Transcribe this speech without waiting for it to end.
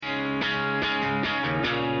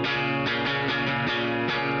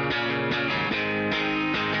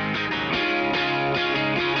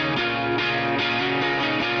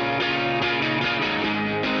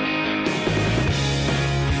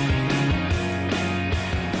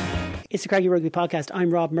It's the Craggy Rugby Podcast.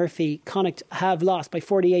 I'm Rob Murphy. Connacht have lost by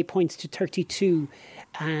 48 points to 32,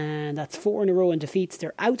 and that's 4 in a row in defeats.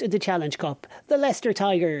 They're out of the Challenge Cup. The Leicester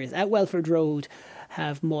Tigers at Welford Road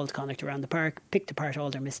have mauled Connacht around the park, picked apart all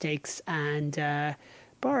their mistakes, and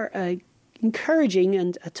bar encouraging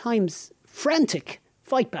and at times frantic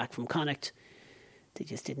fight back from Connacht. They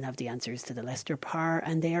just didn't have the answers to the Leicester par,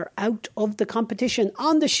 and they are out of the competition.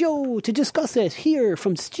 On the show to discuss it, here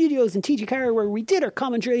from studios in TG Carr, where we did our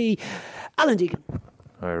commentary, Alan Deegan.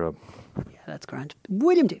 Hi, Rob. Yeah, that's grand.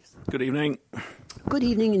 William Davis. Good evening. Good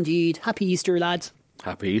evening indeed. Happy Easter, lads.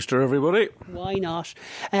 Happy Easter, everybody. Why not?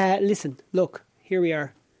 Listen, look, here we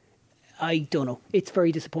are. I don't know. It's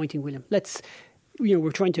very disappointing, William.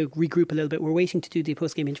 We're trying to regroup a little bit. We're waiting to do the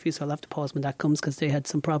post-game interview, so I'll have to pause when that comes because they had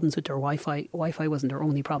some problems with their Wi-Fi. Wi-Fi wasn't their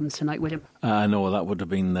only problems tonight, William. No, that would have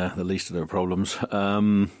been the least of their problems.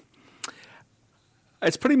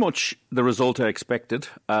 It's pretty much the result I expected.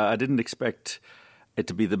 I didn't expect it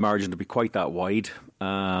to be the margin to be quite that wide,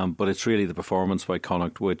 but it's really the performance by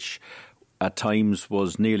Connacht, which at times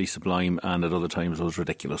was nearly sublime and at other times was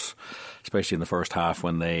ridiculous, especially in the first half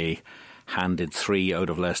when they handed 3 out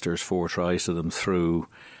of Leicester's 4 tries to them through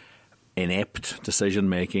inept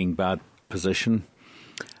decision-making, bad position.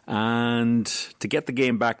 And to get the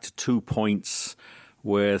game back to 2 points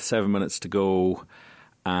with 7 minutes to go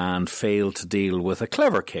and fail to deal with a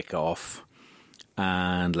clever kick-off.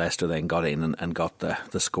 And Leicester then got in and got the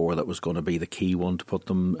score that was going to be the key one to put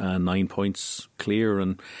them 9 points clear,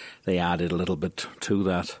 and they added a little bit to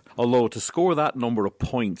that. Although to score that number of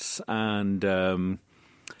points and...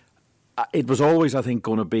 it was always, I think,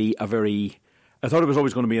 going to be I thought it was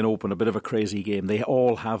always going to be a bit of a crazy game. They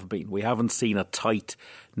all have been. We haven't seen a tight,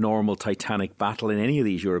 normal, titanic battle in any of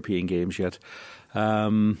these European games yet.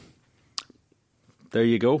 There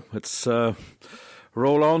you go. Let's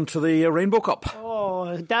roll on to the Rainbow Cup.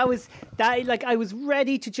 Oh, that was like I was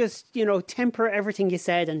ready to just, temper everything you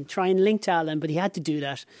said and try and link to Alan, but he had to do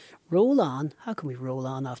that. Roll on. How can we roll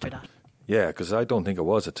on after that? Yeah, because I don't think it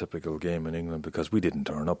was a typical game in England because we didn't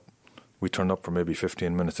turn up. We turned up for maybe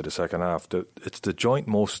 15 minutes of the second half. It's the joint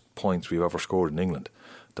most points we've ever scored in England.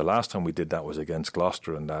 The last time we did that was against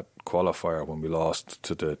Gloucester in that qualifier when we lost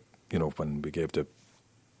to when we gave the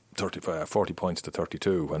 40 points to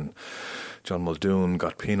 32 when John Muldoon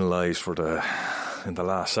got penalised in the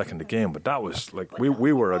last second of the game. But that was like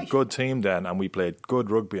we were a good team then and we played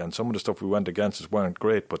good rugby, and some of the stuff we went against us weren't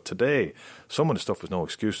great. But today, some of the stuff was no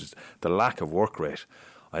excuses. The lack of work rate.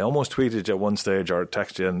 I almost tweeted at one stage or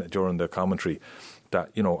texted you in during the commentary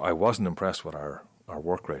that, I wasn't impressed with our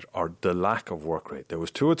work rate or the lack of work rate. There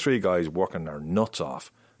was 2 or 3 guys working their nuts off.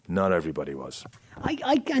 Not everybody was.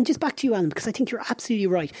 And just back to you, Alan, because I think you're absolutely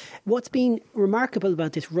right. What's been remarkable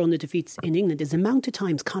about this run of defeats in England is the amount of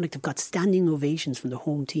times Connacht have got standing ovations from the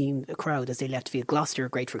home team, the crowd, as they left the field. Gloucester are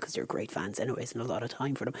great for it because they're great fans anyways and a lot of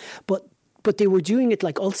time for them. But they were doing it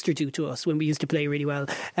like Ulster do to us when we used to play really well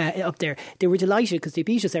up there. They were delighted because they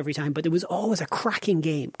beat us every time, but it was always a cracking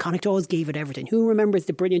game. Connacht always gave it everything. Who remembers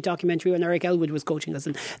the brilliant documentary when Eric Elwood was coaching us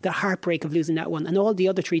and the heartbreak of losing that one and all the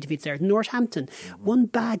other 3 defeats there? Northampton, one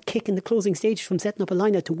bad kick in the closing stages from setting up a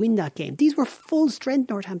line-out to win that game. These were full-strength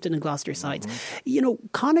Northampton and Gloucester sides.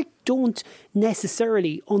 Connacht don't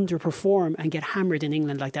necessarily underperform and get hammered in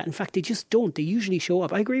England like that. In fact, they just don't. They usually show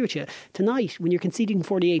up. I agree with you. Tonight, when you're conceding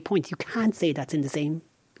 48 points, you can't say that's in the same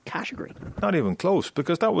category. Not even close,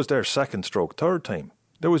 because that was their third team.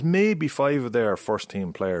 There was maybe 5 of their first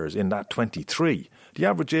team players in that 23. The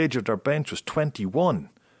average age of their bench was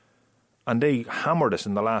 21. And they hammered us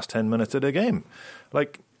in the last 10 minutes of the game.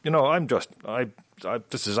 I'm just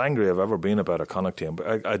as angry as I've ever been about a Connacht team.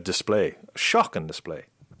 A display, a shocking display.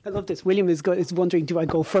 I love this. William is wondering, do I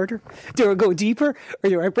go further? Do I go deeper? Or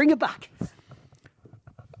do I bring it back?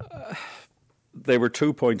 They were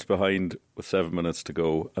 2 points behind with 7 minutes to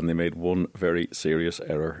go, and they made one very serious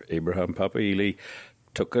error. Abraham Papaili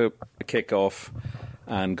took a kick off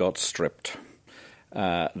and got stripped.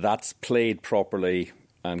 That's played properly,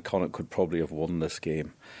 and Connacht could probably have won this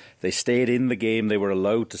game. They stayed in the game. They were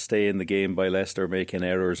allowed to stay in the game by Leicester making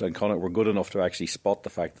errors, and Connacht were good enough to actually spot the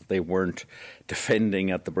fact that they weren't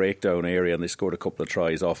defending at the breakdown area, and they scored a couple of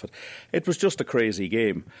tries off it. It was just a crazy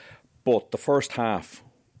game, but the first half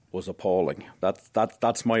was appalling.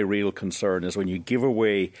 That's my real concern, is when you give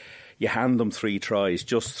away, you hand them 3 tries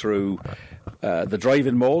just through the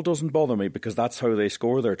drive-in maul doesn't bother me because that's how they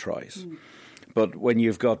score their tries. But when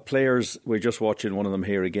you've got players, we're just watching one of them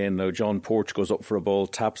here again now, John Porch goes up for a ball,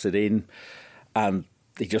 taps it in, and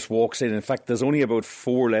he just walks in. In fact, there's only about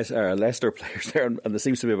 4 Leicester players there, and there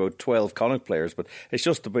seems to be about 12 Connacht players, but it's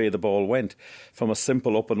just the way the ball went. From a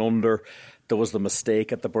simple up and under, there was the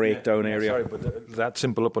mistake at the breakdown area. Sorry, but that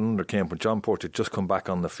simple up and under came when John Porter just come back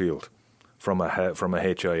on the field from a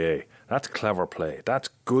HIA. That's clever play. That's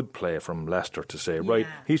good play from Leicester to say, right,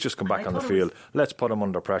 he's just come back on the field. Let's put him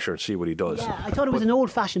under pressure and see what he does. Yeah, I thought it was an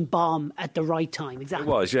old-fashioned bomb at the right time. Exactly.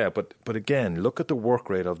 It was, yeah. But again, look at the work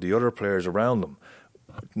rate of the other players around them.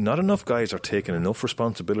 Not enough guys are taking enough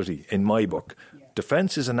responsibility, in my book.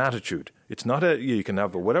 Defence is an attitude. It's not you can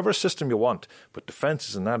have whatever system you want, but defence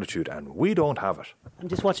is an attitude, and we don't have it. I'm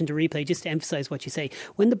just watching the replay, just to emphasise what you say.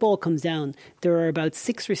 When the ball comes down, there are about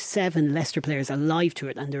 6 or 7 Leicester players alive to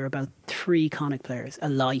it, and there are about 3 Connacht players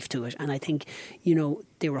alive to it. And I think,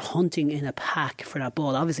 they were hunting in a pack for that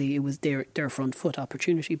ball. Obviously, it was their front foot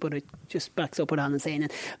opportunity, but it just backs up what Alan's saying.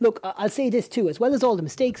 And look, I'll say this too, as well as all the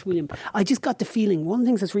mistakes, William, I just got the feeling, one of the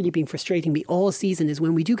things that's really been frustrating me all season is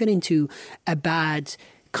when we do get into a bad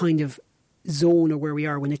kind of zone or where we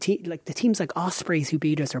are, when the teams like Ospreys who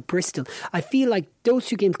beat us or Bristol, I feel like those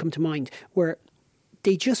 2 games come to mind where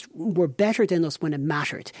they just were better than us when it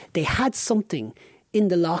mattered. They had something in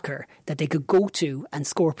the locker that they could go to and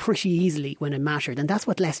score pretty easily when it mattered, and that's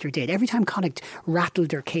what Leicester did. Every time Connacht rattled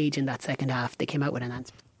their cage in that second half, they came out with an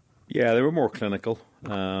answer. Yeah, they were more clinical.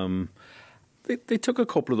 They took a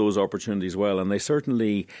couple of those opportunities well, and they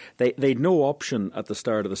certainly they'd no option at the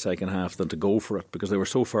start of the second half than to go for it because they were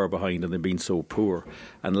so far behind and they'd been so poor.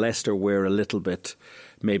 And Leicester were a little bit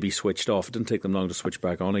maybe switched off. It didn't take them long to switch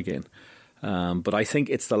back on again. But I think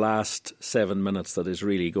it's the last 7 minutes that is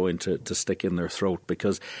really going to stick in their throat,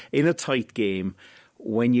 because in a tight game,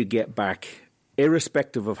 when you get back,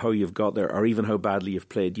 irrespective of how you've got there or even how badly you've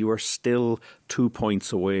played, you are still 2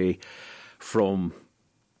 points away from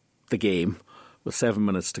the game with 7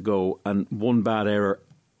 minutes to go, and one bad error.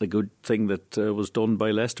 The good thing that was done by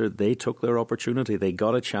Leicester, they took their opportunity. They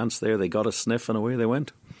got a chance there, they got a sniff, and away they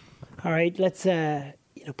went. All right, let's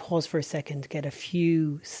pause for a second, get a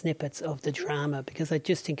few snippets of the drama, because I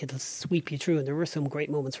just think it'll sweep you through, and there were some great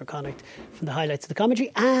moments for Connacht from the highlights of the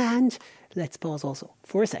commentary. And let's pause also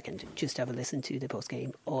for a second, just have a listen to the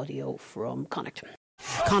post-game audio from Connacht.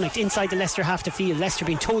 Connacht inside the Leicester half the field. Leicester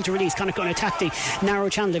being told to release. Connacht going to attack the narrow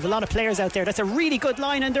channel. They have a lot of players out there. That's a really good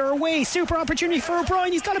line, and they're away. Super opportunity for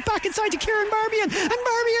O'Brien. He's got it back inside to Kieran Marmion, and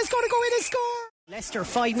Marmion's going to go in and score. Leicester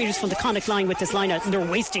 5 metres from the Connacht line with this line out, and they're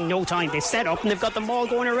wasting no time. They've set up and they've got the maul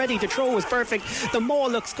going already. The throw was perfect. The maul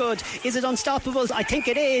looks good. Is it unstoppable? I think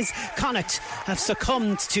it is. Connacht have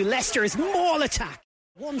succumbed to Leicester's maul attack.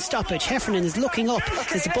 One stoppage. Heffernan is looking up.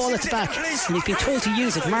 There's the ball at the back, and he's been told to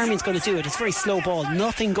use it. Marmion's going to do it. It's a very slow ball.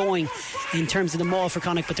 Nothing going in terms of the maul for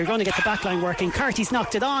Connacht, but they're going to get the back line working. Carty's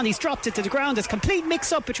knocked it on. He's dropped it to the ground. There's complete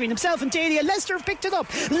mix-up between himself and Daly, and Leicester have picked it up.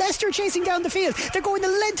 Leicester chasing down the field. They're going the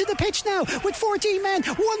length of the pitch now with 14 men.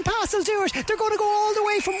 One pass will do it. They're going to go all the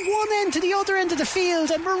way from one end to the other end of the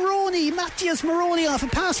field, and Matthias Moroni, off a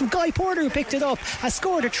pass from Guy Porter, who picked it up, has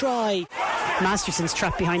scored a try. Masterson's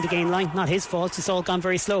trapped behind the gain line. Not his fault. It's all gone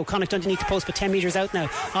very slow. Connacht underneath the post, but 10 metres out now.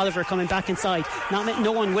 Oliver coming back inside.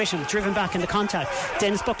 No one with him. Driven back in the contact.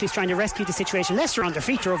 Dennis Buckley's trying to rescue the situation. Leicester on their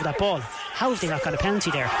feet. They're over that ball. How have they not got a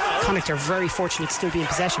penalty there? Connacht are very fortunate to still be in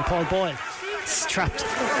possession. Paul Boyle trapped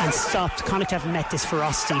and stopped. Connacht haven't met this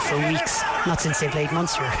ferocity for weeks. Not since they played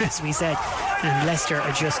Munster, as we said. And Leicester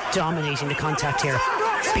are just dominating the contact here.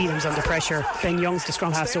 Beelham's under pressure. Ben Young's the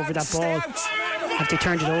scrum half's over that ball. Have they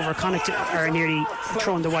turned it over? Connacht are nearly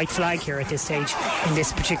throwing the white flag here at this stage in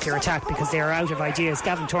this particular attack, because they are out of ideas.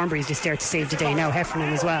 Gavin Thornbury is just there to save the day now.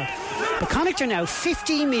 Heffernan as well. But Connacht are now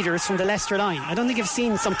 15 metres from the Leicester line. I don't think I've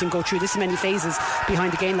seen something go through this many phases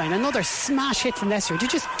behind the gain line. Another smash hit from Leicester. They're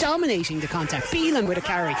just dominating the contact. Beelham with a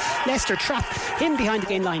carry. Leicester trap him behind the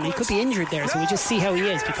gain line. He could be injured there, so we'll just see how he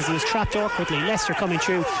is, because he was trapped awkwardly. Leicester coming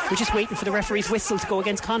through. We're just waiting for the referee's whistle to go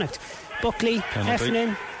against Connacht. Buckley,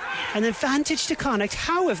 Heffernan. An advantage to Connacht.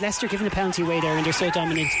 How have Leicester given a penalty away there, and they're so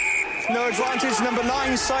dominant? No advantage, number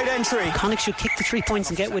 9, side entry. Connacht should kick the 3 points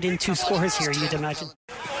and get within 2 scores here, you'd imagine.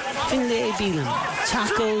 Finlay Beelham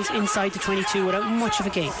tackled inside the 22 without much of a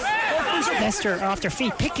gain. Leicester are off their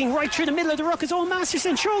feet, picking right through the middle of the ruck. His own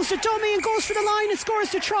Masterson throws the dummy and goes for the line and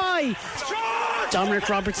scores the try. Dominic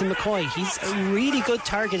Robertson-McCoy, he's a really good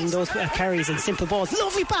target in those carries and simple balls.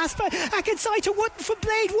 Lovely pass back inside to Wootton from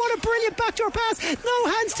Blade. What a brilliant backdoor pass.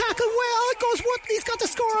 No hands tackle. Well, it goes Wootton. He's got the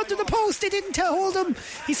score under the post. They didn't hold him.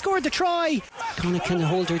 He scored the try. Connacht can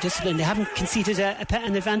hold their discipline. They haven't conceded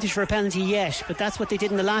an advantage for a penalty yet, but that's what they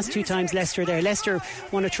did in the last 2 times Leicester there. Leicester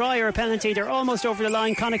won a try or a penalty. They're almost over the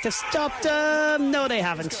line. Connacht have stopped them. No, they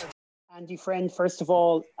haven't. Andy Friend, first of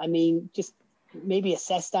all, I mean, just maybe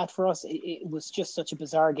assess that for us? It was just such a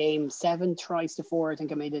bizarre game. 7 tries to 4, I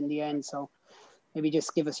think I made it in the end. So maybe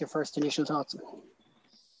just give us your first initial thoughts.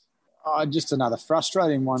 Just another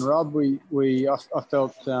frustrating one, Rob. I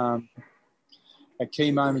felt at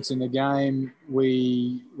key moments in the game,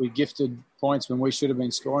 we gifted points when we should have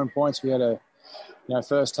been scoring points. We had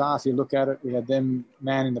first half, you look at it, we had them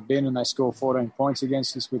man in the bin and they scored 14 points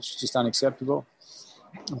against us, which is just unacceptable.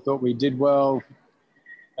 I thought we did well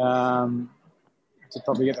to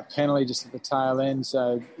probably get the penalty just at the tail end.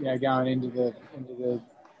 So, going into the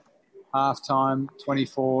half-time,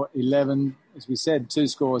 24-11, as we said, 2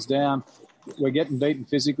 scores down. We're getting beaten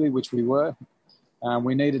physically, which we were.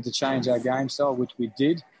 We needed to change our game style, which we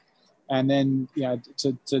did. And then,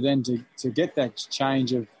 to get that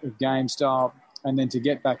change of game style and then to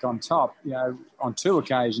get back on top, on 2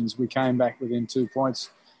 occasions we came back within 2 points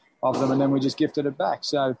of them and then we just gifted it back.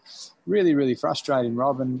 So really, really frustrating,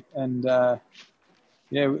 Rob. We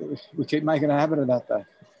keep making a habit of that, though.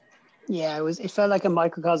 Yeah, it felt like a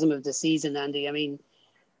microcosm of the season, Andy. I mean,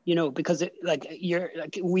 because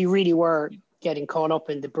we really were getting caught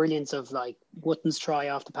up in the brilliance of Wotton's try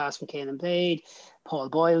off the pass from Caelan Blade, Paul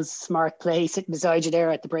Boyle's smart play sitting beside you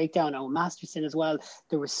there at the breakdown, Masterson as well.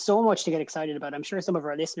 There was so much to get excited about. I'm sure some of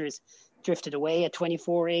our listeners drifted away at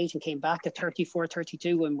 24-8 and came back at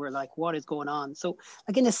 34-32 and were like, what is going on? So,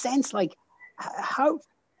 in a sense,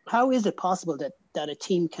 how is it possible that a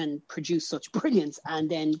team can produce such brilliance and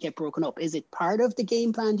then get broken up? Is it part of the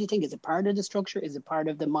game plan, do you think? Is it part of the structure? Is it part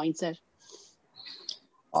of the mindset?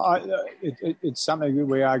 It's something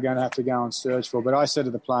we are going to have to go and search for. But I said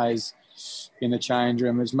to the players in the change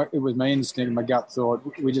room, it was my instinct, my gut thought,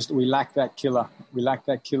 we lack that killer. We lack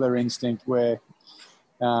that killer instinct where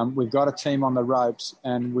we've got a team on the ropes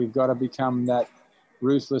and we've got to become that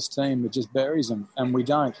ruthless team that just buries them, and we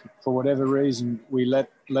don't. For whatever reason, we let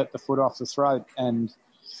the foot off the throat, and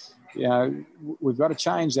we've got to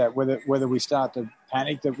change that. Whether we start to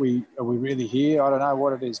panic that are we really here? I don't know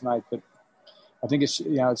what it is, mate, but I think it's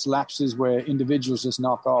it's lapses where individuals just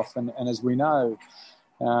knock off, and as we know,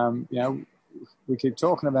 we keep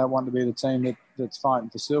talking about wanting to be the team that's fighting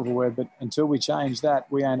for silverware, but until we change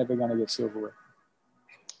that, we ain't ever going to get silverware.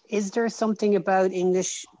 Is there something about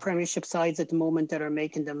English Premiership sides at the moment that are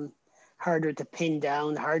making them harder to pin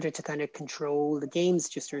down, harder to kind of control? The games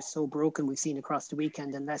just are so broken. We've seen across the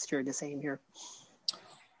weekend, and Leicester the same here.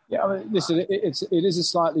 Yeah, listen, it is a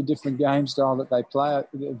slightly different game style that they play.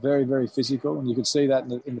 They're very, very physical, and you could see that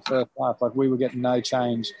in the first half. We were getting no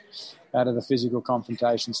change out of the physical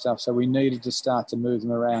confrontation stuff, so we needed to start to move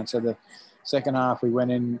them around. So the second half, we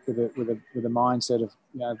went in with a mindset of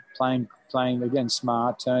playing again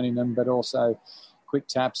smart, turning them, but also quick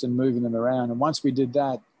taps and moving them around. And once we did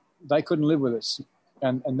that, they couldn't live with us,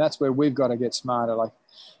 and that's where we've got to get smarter.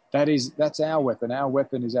 That's our weapon. Our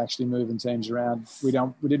weapon is actually moving teams around. We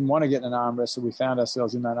didn't want to get in an arm wrestle. We found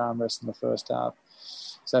ourselves in that arm wrestle in the first half.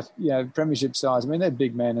 So Premiership size. I mean, they're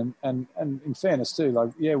big men, and in fairness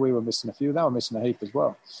too, we were missing a few. They were missing a heap as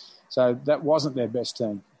well. So that wasn't their best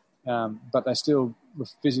team, but they still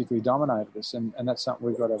physically dominated us, and that's something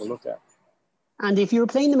we've got to have a look at. And if you were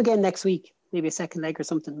playing them again next week, maybe a second leg or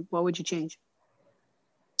something, what would you change?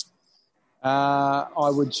 I'd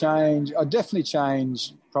definitely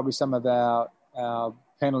change probably some of our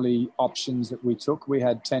penalty options that we took. We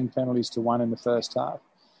had 10 penalties to 1 in the first half.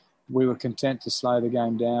 We were content to slow the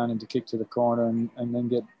game down and to kick to the corner and then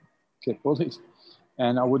get bullied.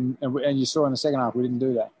 And and you saw in the second half we didn't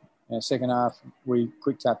do that. In the second half we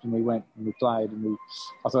quick tapped and we went and we played, and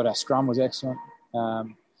I thought our scrum was excellent,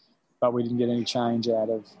 but we didn't get any change out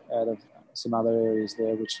of some other areas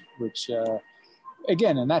there, which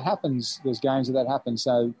again, and that happens. There's games that happen.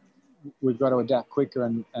 So we've got to adapt quicker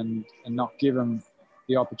and not give them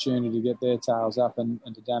the opportunity to get their tails up and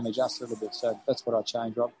to damage us a little bit. So that's what I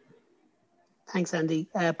changed, Rob. Thanks, Andy.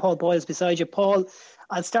 Paul Boyle's beside you. Paul,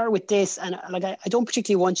 I'll start with this. And I don't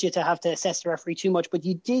particularly want you to have to assess the referee too much, but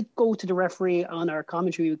you did go to the referee on our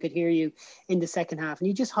commentary. We could hear you in the second half. And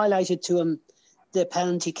you just highlighted to him the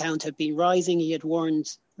penalty count had been rising. He had warned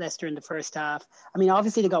Leicester in the first half. I mean,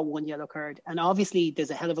 obviously they got 1 yellow card, and obviously there's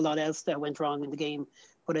a hell of a lot else that went wrong in the game.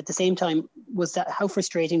 But at the same time, how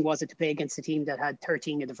frustrating was it to play against a team that had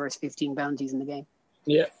 13 of the first 15 penalties in the game?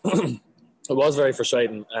 Yeah, it was very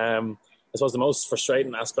frustrating. I suppose the most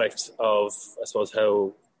frustrating aspect of,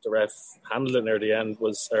 how the ref handled it near the end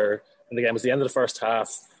in the game was the end of the first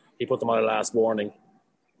half. He put them on a last warning.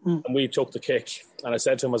 And we took the kick, and I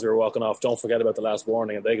said to him as we were walking off, don't forget about the last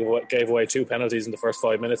warning. And they gave away 2 penalties in the first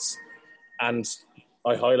 5 minutes, and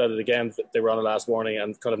I highlighted again that they were on the last warning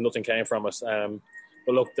and kind of nothing came from it.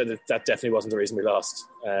 But look, that definitely wasn't the reason we lost.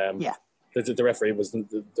 the referee was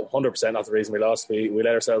 100% not the reason we lost. We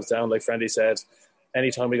let ourselves down, like Friendly said.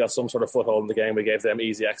 Anytime we got some sort of foothold in the game, we gave them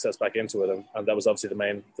easy access back into it, and that was obviously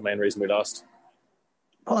the main reason we lost.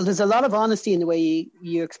 Paul, there's a lot of honesty in the way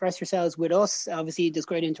you express yourselves with us. Obviously, there's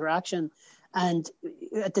great interaction. And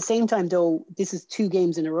at the same time, though, this is 2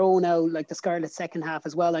 games in a row now, like the Scarlets' second half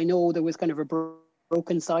as well. I know there was kind of a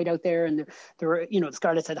broken side out there, and there were, the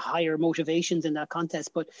Scarlets had higher motivations in that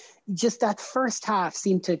contest, but just that first half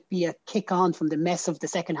seemed to be a kick on from the mess of the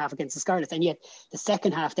second half against the Scarlets, and yet the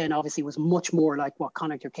second half then obviously was much more like what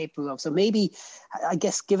Connacht are capable of. So maybe, I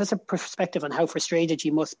guess, give us a perspective on how frustrated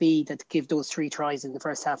you must be to give those 3 tries in the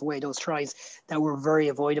first half away, those tries that were very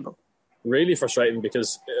avoidable. Really frustrating,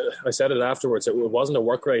 because I said it afterwards, it wasn't a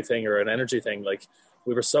work rate thing or an energy thing. Like,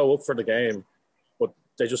 we were so up for the game, but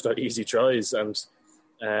they just got easy tries, and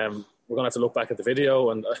we're going to have to look back at the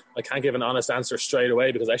video, and I can't give an honest answer straight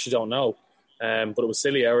away because I actually don't know. But it was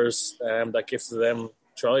silly errors that gifted them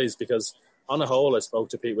tries, because on the whole, I spoke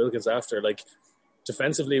to Pete Wilkins after, like,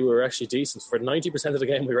 defensively we were actually decent. For 90% of the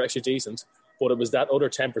game we were actually decent, but it was that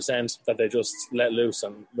other 10% that they just let loose,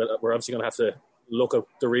 and we're obviously going to have to look at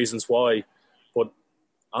the reasons why. But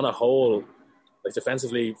on a whole, like,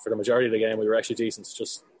 defensively for the majority of the game we were actually decent.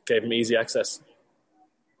 Just gave them easy access.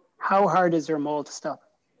 How hard is their maul to stop?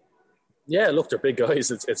 Yeah, look, they're big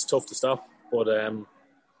guys. It's tough to stop, but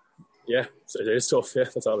yeah, it is tough. Yeah,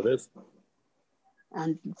 that's all it is.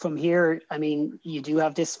 And from here, I mean, you do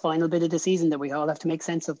have this final bit of the season that we all have to make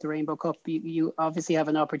sense of, the Rainbow Cup. You obviously have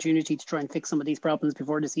an opportunity to try and fix some of these problems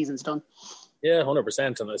before the season's done. Yeah,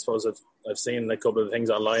 100%. And I suppose I've seen a couple of things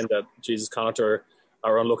online that Connacht are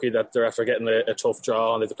unlucky that they're after getting a tough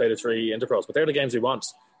draw and they have to play the 3 Interpros. But they're the games we want.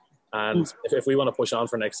 And if we want to push on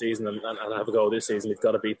for next season and have a go this season, we've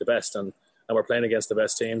got to beat the best. And we're playing against the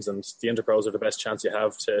best teams, and the Interpros are the best chance you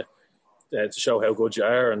have to show how good you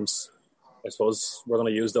are. And I suppose we're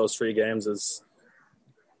going to use those 3 games as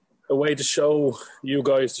a way to show you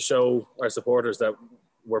guys, to show our supporters that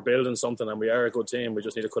we're building something and we are a good team. We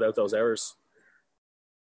just need to cut out those errors.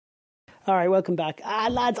 All right, welcome back.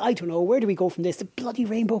 Lads, I don't know, where do we go from this? The bloody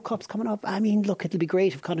Rainbow Cup's coming up. I mean, look, it'll be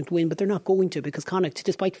great if Connacht win, but they're not going to, because Connacht,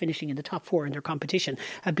 despite finishing in the top 4 in their competition,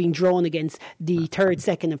 have been drawn against the 3rd,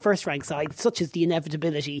 2nd and 1st ranked sides. Such is the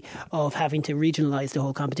inevitability of having to regionalise the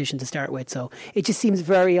whole competition to start with. So it just seems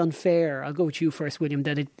very unfair. I'll go with you first, William,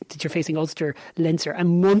 that you're facing Ulster, Leinster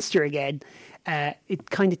and Munster again.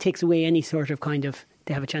 It kind of takes away any sort of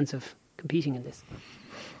they have a chance of competing in this.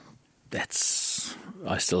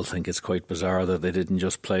 I still think it's quite bizarre that they didn't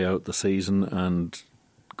just play out the season and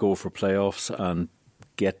go for playoffs and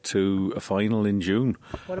get to a final in June.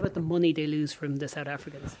 What about the money they lose from the South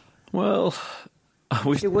Africans? Well,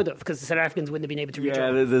 they would have, because the South Africans wouldn't have been able to reach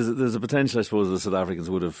out. Yeah, there's a potential, I suppose, the South Africans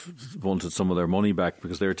would have wanted some of their money back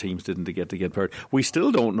because their teams didn't get paired. We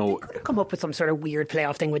still don't know. They could have come up with some sort of weird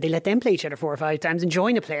playoff thing where they let them play each other 4 or 5 times and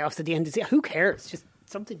join the playoffs at the end of the season. Who cares? Just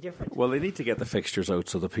something different. Well, they need to get the fixtures out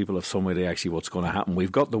so that people have some idea actually what's going to happen.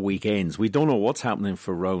 We've got the weekends. We don't know what's happening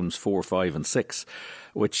for rounds 4, 5 and 6,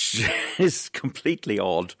 which is completely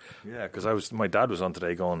odd. Yeah, because my dad was on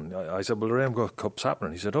today going, I said, well, the Rainbow Cup's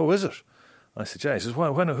happening. He said, oh, is it? I said, yeah. He says, who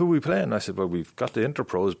are we playing? I said, well, we've got the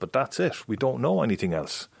Interpros, but that's it. We don't know anything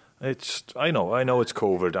else. I know it's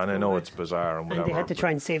COVID and I know it's bizarre and whatever. And they had to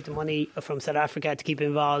try and save the money from South Africa to keep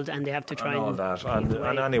involved, and they have to try and all that.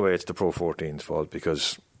 And anyway, it's the Pro 14's fault,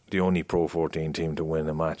 because the only Pro 14 team to win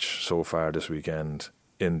a match so far this weekend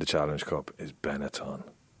in the Challenge Cup is Benetton.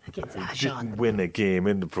 Against Agen. Didn't win a game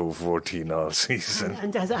in the Pro 14 all season.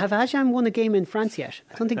 And have Agen won a game in France yet?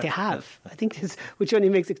 I don't think they have. I think this, which only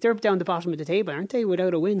makes it, they're down the bottom of the table, aren't they,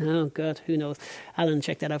 without a win? Oh God, who knows? Alan,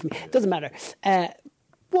 check that out for me. Doesn't matter.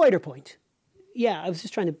 Wider point. Yeah, I was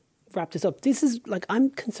just trying to wrap this up. This is, like,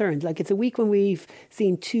 I'm concerned. Like, it's a week when we've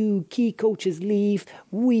seen 2 key coaches leave.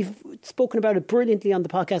 We've spoken about it brilliantly on the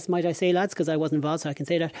podcast, might I say, lads, because I wasn't involved, so I can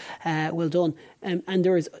say that. Well done. And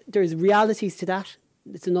there's realities to that.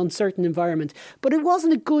 It's an uncertain environment. But it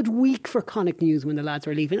wasn't a good week for Connacht news when the lads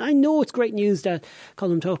were leaving. I know it's great news that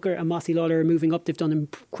Colm Tucker and Mossy Lawler are moving up. They've done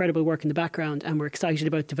incredible work in the background, and we're excited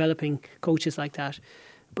about developing coaches like that.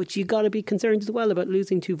 But you got to be concerned as well about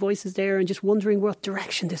losing 2 voices there and just wondering what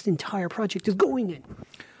direction this entire project is going in.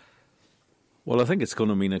 Well, I think it's going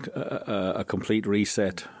to mean a complete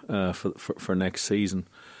reset for next season.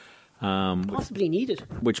 Possibly needed.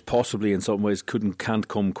 Which possibly in some ways can't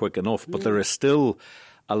come quick enough. But there is still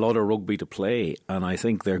a lot of rugby to play, and I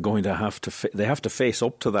think they're going to have to they have to face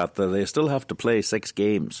up to that. They still have to play 6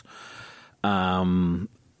 games.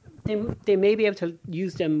 They may be able to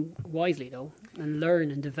use them wisely, though, and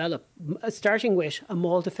learn and develop, starting with a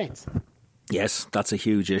maul defence. Yes, that's a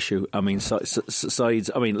huge issue. I mean,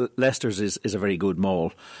 sides. I mean, Leicester's is a very good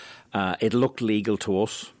maul. It looked legal to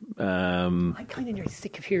us. I'm kind of nearly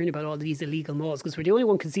sick of hearing about all these illegal mauls because we're the only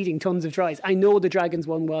one conceding tons of tries. I know the Dragons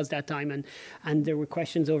one was that time, and there were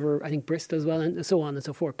questions over, I think, Bristol as well, and so on and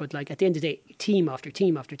so forth. But like at the end of the day, team after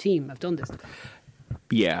team after team have done this.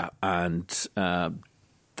 Yeah, and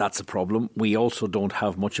that's a problem. We also don't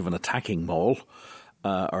have much of an attacking maul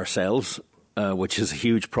ourselves. Which is a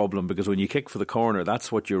huge problem because when you kick for the corner,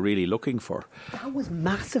 that's what you're really looking for. That was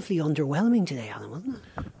massively underwhelming today, Alan, wasn't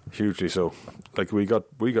it? Hugely so. Like we got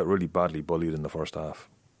really badly bullied in the first half,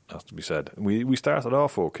 has to be said. We started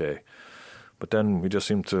off okay, but then we just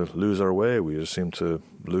seemed to lose our way. We just seemed to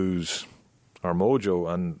lose our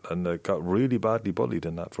mojo and got really badly bullied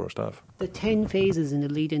in that first half. The 10 phases in the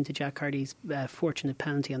lead into Jack Carty's fortunate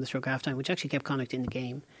penalty on the stroke half time, which actually kept Connacht in the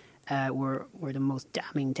game, were the most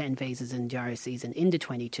damning 10 phases in the Irish season into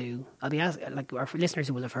 22. I'll be asking, like our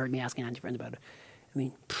listeners will have heard me asking Andy Friend about it. I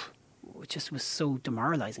mean, it just was so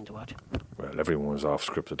demoralising to watch. Well, everyone was off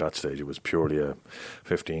script at that stage. It was purely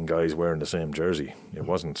 15 guys wearing the same jersey. It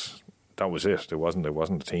wasn't. That was it. It wasn't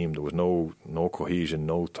a team. There was no cohesion,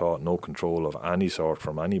 no thought, no control of any sort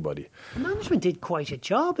from anybody. The management did quite a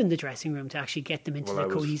job in the dressing room to actually get them into the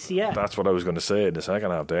cohesion. Yeah. That's what I was going to say. In the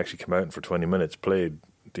second half, they actually came out and for 20 minutes played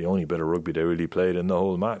the only bit of rugby they really played in the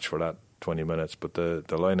whole match for that 20 minutes. But the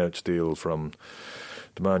line-out steal from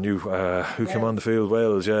the man who came on the field,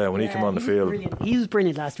 Wales, when he came on the field. Brilliant. He was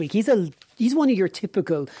brilliant last week. He's one of your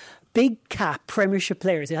typical big cap Premiership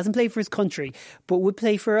players. He hasn't played for his country, but would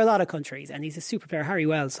play for a lot of countries. And he's a super player. Harry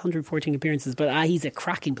Wells, 114 appearances, but he's a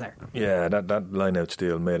cracking player. Yeah, that line-out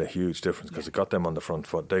steal made a huge difference because it got them on the front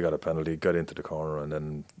foot. They got a penalty, got into the corner, and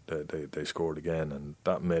then they scored again, and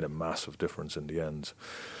that made a massive difference in the end.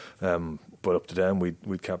 But up to then,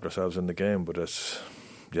 we'd kept ourselves in the game, but it's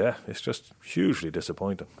just hugely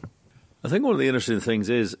disappointing. I think one of the interesting things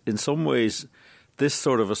is, in some ways, this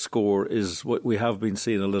sort of a score is what we have been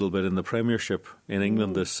seeing a little bit in the Premiership in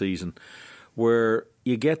England this season, where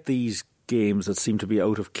you get these games that seem to be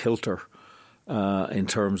out of kilter in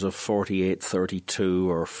terms of 48-32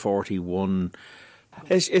 or 41.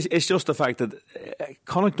 It's just the fact that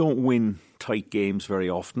Connacht don't win tight games very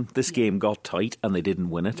often. This game got tight and they didn't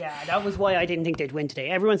win it. Yeah, that was why I didn't think they'd win today.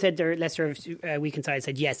 Everyone said their Leicester weekend side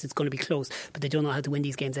said yes, it's going to be close, but they don't know how to win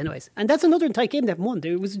these games anyways. And that's another tight game they've won.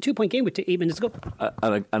 It was a 2-point game with 8 minutes to go.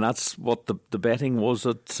 And that's what the betting was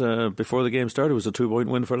at before the game started. It was a 2-point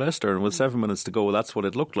win for Leicester, and with 7 minutes to go, that's what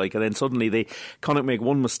it looked like. And then suddenly Connacht make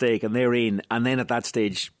one mistake and they're in, and then at that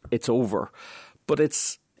stage it's over. But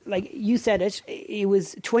it's, like you said it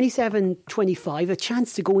was 27-25, a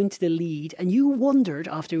chance to go into the lead, and you wondered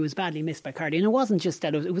after it was badly missed by Carty, and it wasn't just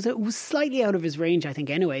that, it was slightly out of his range, I think,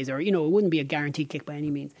 anyways, or it wouldn't be a guaranteed kick by any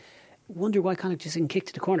means. Wonder why Connacht just didn't kick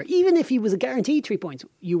to the corner. Even if he was a guaranteed 3 points,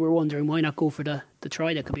 you were wondering why not go for the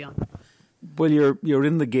try that could be on. Well, you're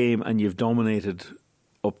in the game and you've dominated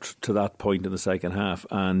up to that point in the second half,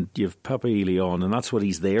 and you've Pape Ely on, and that's what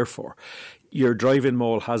he's there for. Your drive-in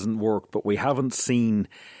maul hasn't worked, but we haven't seen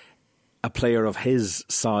a player of his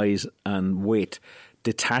size and weight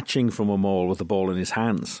detaching from a maul with the ball in his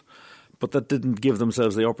hands. But that didn't give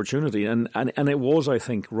themselves the opportunity. And it was, I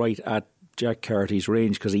think, right at Jack Carty's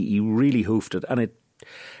range, because he really hoofed it. And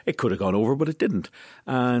it could have gone over, but it didn't.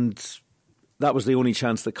 And that was the only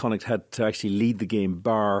chance that Connacht had to actually lead the game,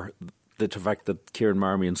 bar the fact that Kieran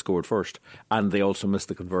Marmion scored first. And they also missed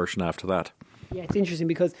the conversion after that. Yeah, it's interesting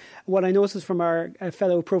because what I noticed from our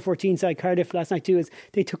fellow Pro 14 side Cardiff last night too is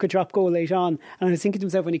they took a drop goal late on, and I was thinking to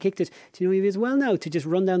myself when he kicked it, do you know, he was well now to just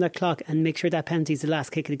run down that clock and make sure that penalty is the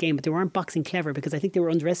last kick of the game, but they weren't boxing clever because I think they were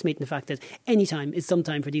underestimating the fact that any time is some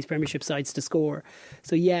time for these Premiership sides to score.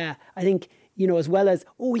 So yeah, I think, as well as,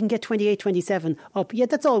 we can get 28-27 up. Yeah,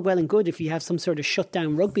 that's all well and good if you have some sort of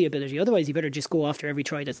shut-down rugby ability. Otherwise, you better just go after every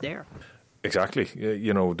try that's there. Exactly.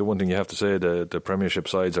 The one thing you have to say, the Premiership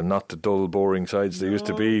sides are not the dull, boring sides they used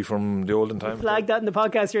to be from the olden times. Flag that in the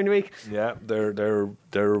podcast during the week. Yeah, they're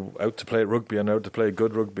out to play rugby and out to play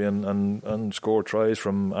good rugby and score tries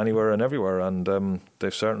from anywhere and everywhere, and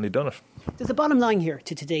they've certainly done it. There's a bottom line here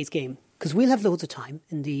to today's game, because we'll have loads of time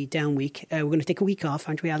in the down week. We're going to take a week off,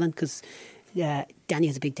 aren't we, Alan? Because Danny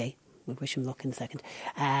has a big day. We'll wish him luck in a second.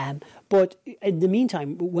 But in the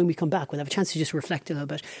meantime, when we come back, we'll have a chance to just reflect a little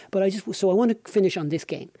bit. But I want to finish on this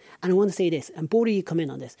game. And I want to say this, and both of you come in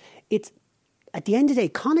on this. It's, at the end of the day,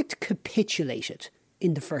 Connacht capitulated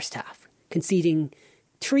in the first half, conceding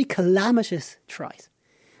 3 calamitous tries.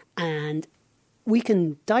 And we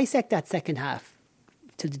can dissect that second half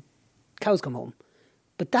till the cows come home.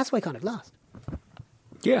 But that's why Connacht lost.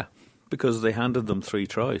 Yeah, because they handed them 3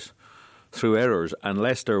 tries. through errors, and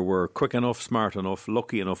Leicester were quick enough, smart enough,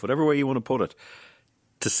 lucky enough, whatever way you want to put it,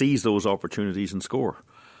 to seize those opportunities and score.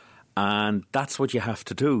 And that's what you have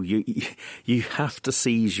to do. You have to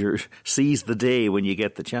seize the day when you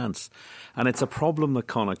get the chance. And it's a problem that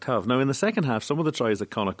Connacht have. Now, in the second half, some of the tries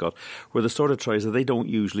that Connacht got were the sort of tries that they don't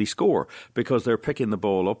usually score because they're picking the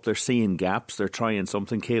ball up, they're seeing gaps, they're trying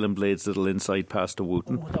something. Caelan Blade's little inside pass to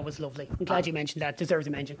Wooten. Oh, that was lovely. I'm glad you mentioned that. Deserves a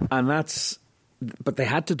mention. But they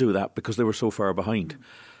had to do that because they were so far behind.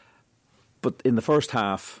 But in the first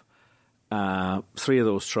half, 3 of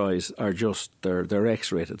those tries are just they're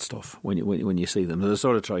X-rated stuff when you see them. They're the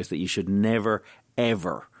sort of tries that you should never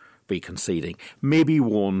ever be conceding. Maybe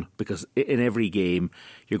one, because in every game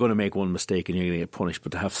you're going to make one mistake and you're going to get punished.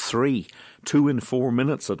 But to have 3, 2 in 4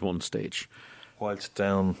 minutes at one stage, whilst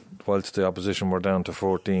the opposition were down to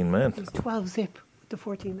 14 men. It was 12 zip with the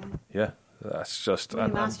 14 men. Yeah, that's just.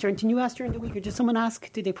 Didn't you ask during the week, or did someone ask?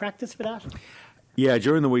 Did they practice for that? Yeah,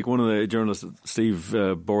 during the week, one of the journalists, Steve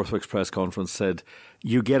Borthwick's press conference, said,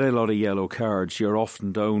 you get a lot of yellow cards, you're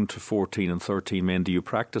often down to 14 and 13 men. Do you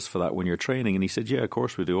practice for that when you're training? And he said, yeah, of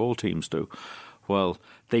course we do, all teams do. Well,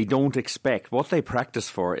 they don't expect, what they practice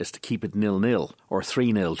for is to keep it 0-0 or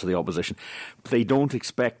 3-0 to the opposition. They don't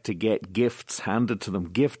expect to get gifts handed to them,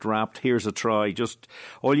 gift wrapped, here's a try. Just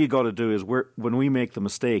all you got to do is, when we make the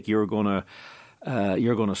mistake, you're going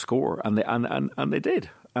to score. And they did.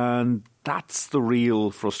 And that's the real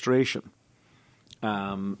frustration.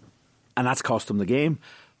 And that's cost them the game.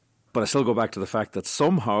 But I still go back to the fact that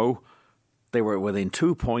somehow they were within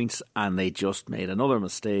 2 points and they just made another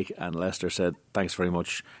mistake. And Leicester said, thanks very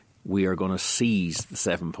much. We are going to seize the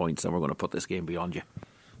 7 points and we're going to put this game beyond you.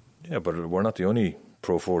 Yeah, but we're not the only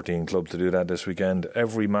Pro 14 club to do that this weekend.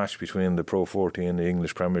 Every match between the Pro 14 and the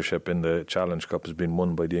English Premiership in the Challenge Cup has been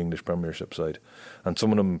won by the English Premiership side. And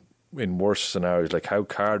some of them in worse scenarios, like how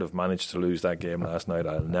Cardiff managed to lose that game last night,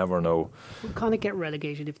 I'll never know. Would Connacht get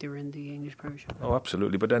relegated if they were in the English Premiership? Oh,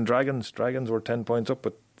 absolutely. But then Dragons were 10 points up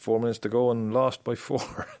with 4 minutes to go and lost by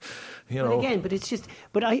 4. You know. But again, but it's just.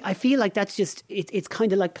 But I feel like that's just. It's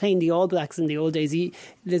kind of like playing the All Blacks in the old days.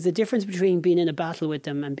 There's a difference between being in a battle with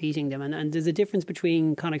them and beating them, and there's a difference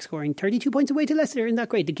between Connacht scoring 32 points away to Leicester. Isn't that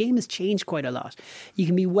great? The game has changed quite a lot. You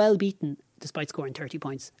can be well beaten despite scoring 30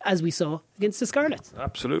 points, as we saw against the Scarlets.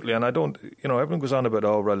 Absolutely, and I don't, everyone goes on about,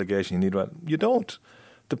 relegation, you don't.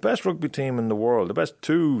 The best rugby team in the world, the best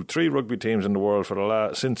 2-3 rugby teams in the world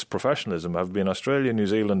since professionalism have been Australia, New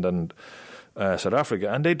Zealand and South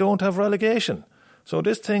Africa, and they don't have relegation. So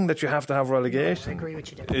this thing that you have to have relegation, I agree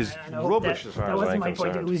with you there. is rubbish as far as I'm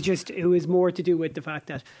concerned. That wasn't my point. It was more to do with the fact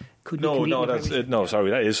that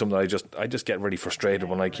that is something I just get really frustrated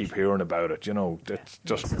when I keep hearing about it. It's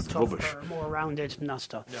just rubbish. More rounded, not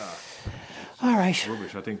stuff. Yeah. All right.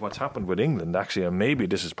 Rubbish. I think what's happened with England, actually, and maybe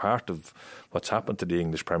this is part of what's happened to the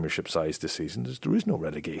English Premiership sides this season, is there is no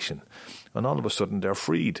relegation. And all of a sudden they're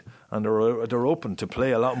freed and they're open to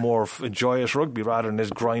play a lot more joyous rugby rather than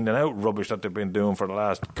this grinding out rubbish that they've been doing for the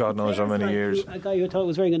last God knows how many years. A guy who I thought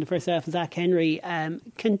was very good in the first half, Zach Henry,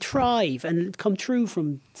 can thrive and come through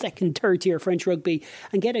from second, third tier French rugby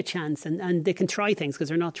and get a chance, and they can try things because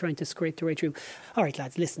they're not trying to scrape their way through. All right,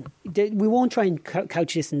 lads, listen, we won't try and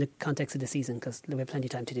couch this in the context of the season because we have plenty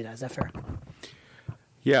of time to do that. Is that fair?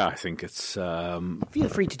 Yeah, I think it's... Feel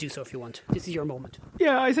free to do so if you want. This is your moment.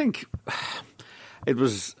 Yeah, I think it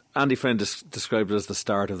was... Andy Friend described it as the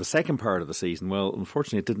start of the second part of the season. Well,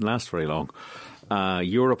 unfortunately, it didn't last very long.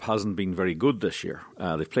 Europe hasn't been very good this year.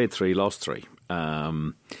 They've played 3, lost 3.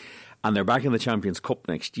 And they're back in the Champions Cup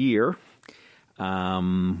next year,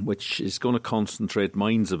 which is going to concentrate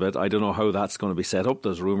minds a bit. I don't know how that's going to be set up.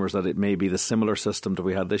 There's rumours that it may be the similar system that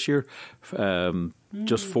we had this year,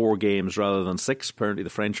 just 4 games rather than 6. Apparently the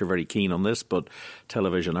French are very keen on this, but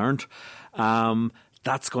television aren't.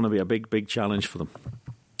 That's going to be a big, big challenge for them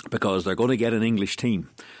because they're going to get an English team.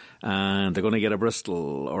 And they're going to get a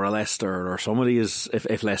Bristol or a Leicester or somebody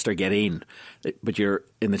if Leicester get in. But you're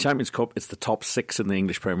in the Champions Cup, it's the top 6 in the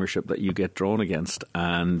English Premiership that you get drawn against.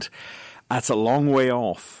 And that's a long way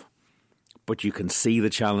off. But you can see the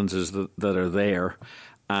challenges that are there.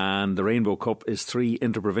 And the Rainbow Cup is 3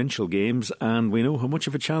 interprovincial games, and we know how much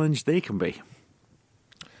of a challenge they can be.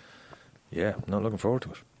 Yeah, not looking forward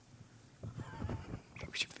to it.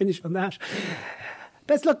 We should finish on that.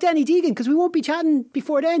 Best luck, Danny Deegan, because we won't be chatting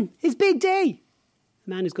before then. His big day. The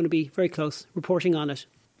man is going to be very close, reporting on it.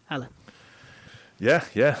 Alan. Yeah.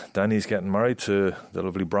 Danny's getting married to the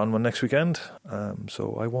lovely Bronwyn next weekend.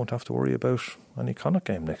 So I won't have to worry about any Connacht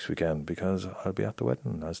game next weekend because I'll be at the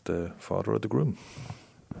wedding as the father of the groom.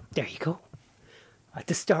 There you go. At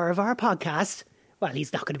the star of our podcast. Well,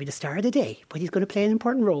 he's not going to be the star of the day, but he's going to play an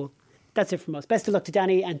important role. That's it from us. Best of luck to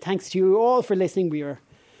Danny, and thanks to you all for listening. We are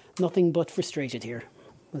nothing but frustrated here.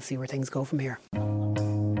 We'll see where things go from here.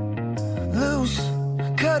 Loose,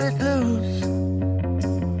 cut it loose.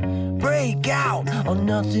 Break out or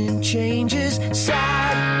nothing changes.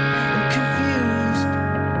 Sad and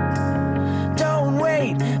confused. Don't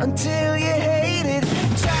wait until you